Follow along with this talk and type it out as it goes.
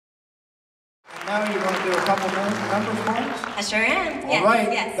Now you're going to do a couple more numbers for us? I sure am. All right.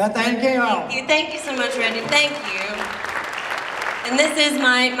 Yes. Beth Ann Cayhall. Thank you. Thank you so much, Randy. Thank you. And this is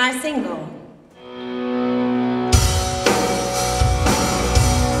my single.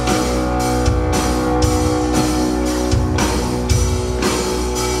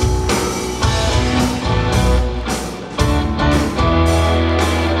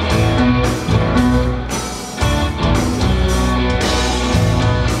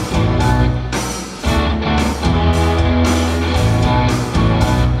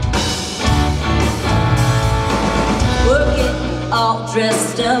 All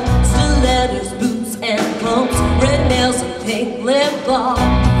dressed up, stilettos, boots and pumps, red nails and pink lip balm.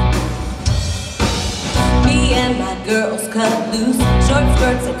 Me and my girls cut loose, short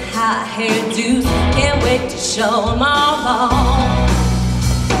skirts and high hairdos. Can't wait to show them all off.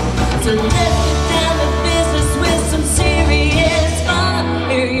 So let's get down to business with some serious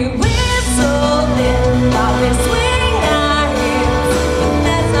fun. Hear you whistling while we swing our hips, but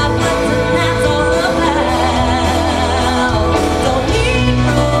that's not what tonight's all about.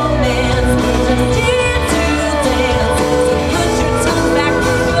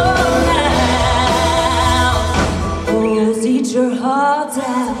 Eat your heart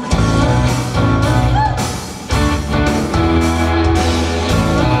out.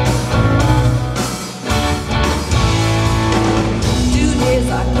 Dude, here's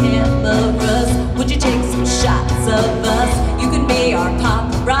our cameras. Would you take some shots of us? You can be our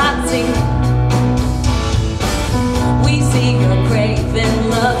paparazzi. We see you're craving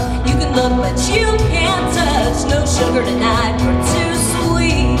love. You can look, but you can't touch. No sugar tonight, we're too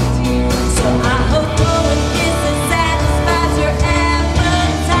sweet. So I hope blowing kisses satisfies your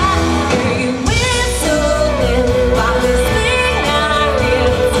appetite. Hear you whistling while we swing our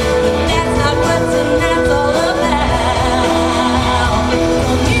hips, but that's not what tonight's all about.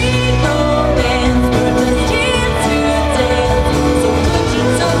 Don't need romance, we're just here to dance. So put your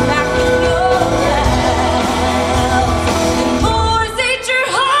tongue back in your mouth, and boys, eat your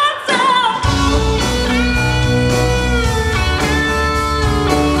hearts out.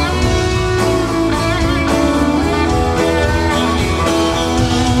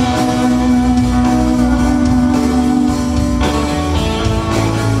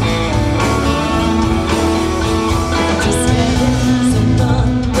 Just having some fun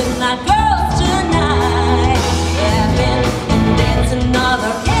with my girls tonight, laughing and dancing all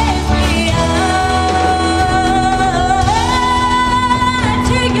the area.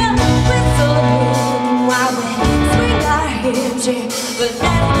 Take a whistle while we swing our hips, yeah, but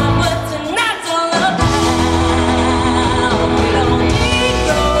that's not what tonight's all about. We don't need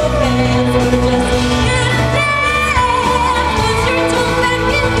romance, we're just here to dance. Put your tongue back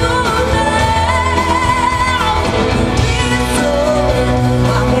in your mouth. Whistle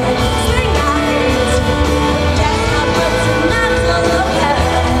while we swing our hips, but that's not what tonight's all about.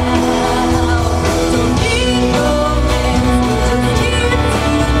 Don't need romance, we're just here to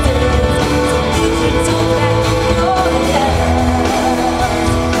dance. So put your tongue back in your mouth.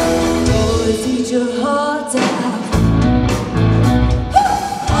 Boys, eat your hearts out.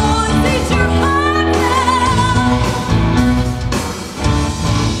 Boys, eat your hearts out.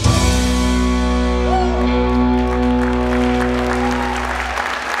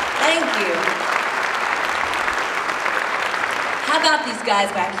 Thank you. How about these guys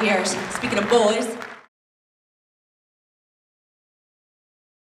back here? Speaking of boys.